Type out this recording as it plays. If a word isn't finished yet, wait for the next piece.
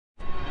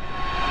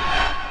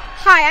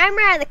Hi, I'm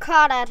Ryan the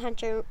Crawdad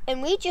Hunter,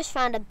 and we just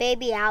found a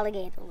baby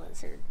alligator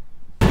lizard.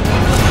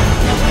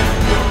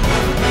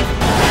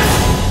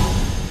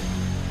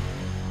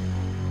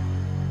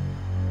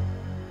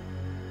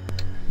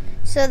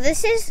 So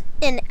this is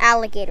an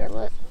alligator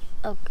lizard.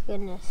 Oh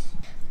goodness.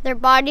 Their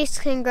bodies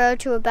can grow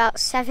to about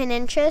 7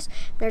 inches.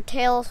 Their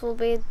tails will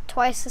be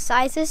twice the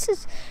size. This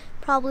is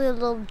probably a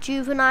little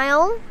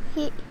juvenile.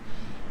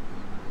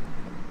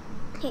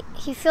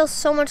 He feels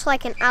so much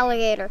like an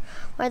alligator.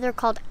 Why they're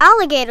called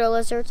alligator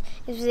lizards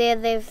is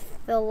they've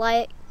the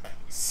like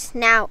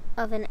snout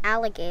of an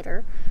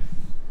alligator.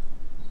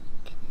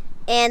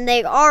 And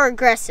they are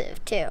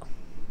aggressive too.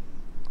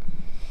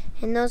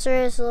 And those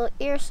are his little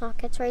ear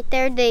sockets right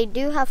there. They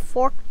do have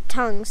forked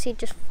tongues. He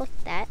just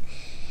flicked that.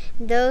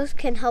 Those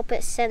can help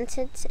it sense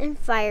its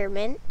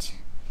environment.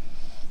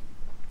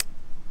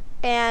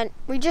 And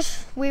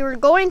we were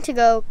going to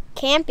go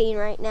camping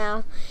right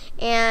now,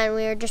 and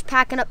we were just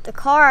packing up the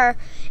car,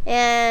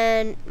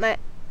 and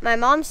my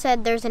mom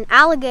said there's an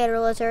alligator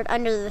lizard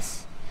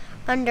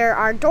under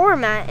our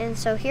doormat, and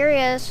so here he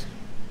is.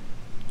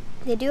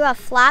 They do have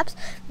flaps.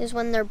 This is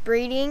when they're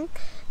breeding.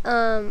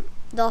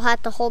 They'll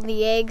have to hold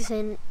the eggs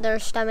and their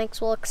stomachs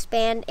will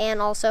expand,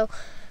 and also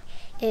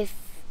if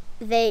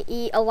they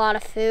eat a lot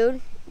of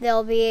food,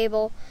 they'll be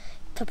able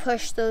to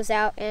push those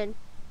out and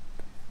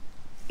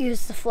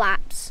use the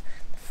flaps.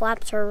 The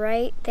flaps are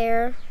right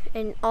there,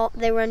 and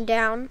they run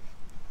down.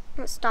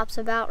 It stops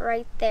about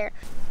right there.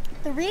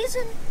 The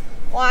reason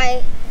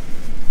why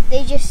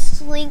they just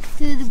slink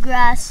through the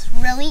grass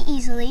really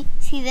easily,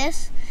 see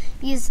this?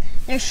 Because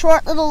their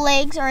short little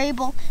legs are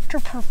able to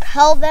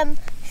propel them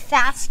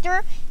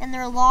faster, and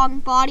their long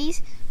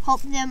bodies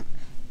help them,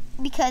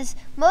 because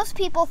most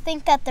people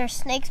think that they're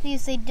snakes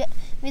because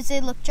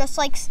they look just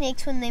like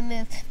snakes when they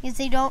move, because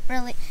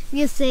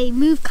they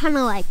move kind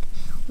of like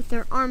with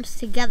their arms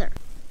together.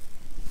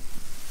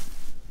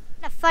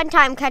 A fun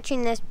time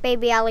catching this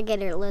baby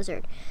alligator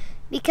lizard.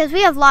 Because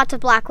we have lots of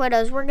black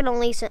widows, we're going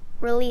to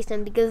release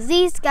them because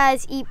these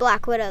guys eat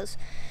black widows.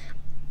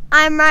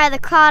 I'm Ryan the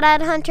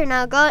Crawdad Hunter.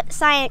 Now go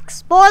outside and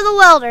explore the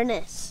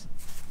wilderness.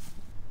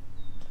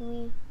 Can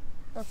we?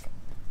 Okay.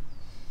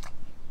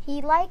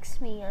 He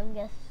likes me, I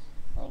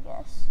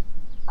guess.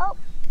 Oh.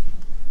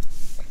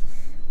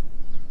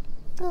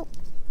 Oop.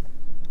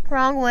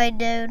 Wrong way,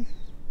 dude.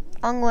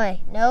 Wrong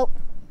way. Nope.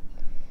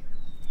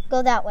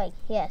 Go that way.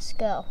 Yes,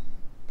 go.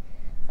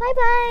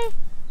 Bye-bye.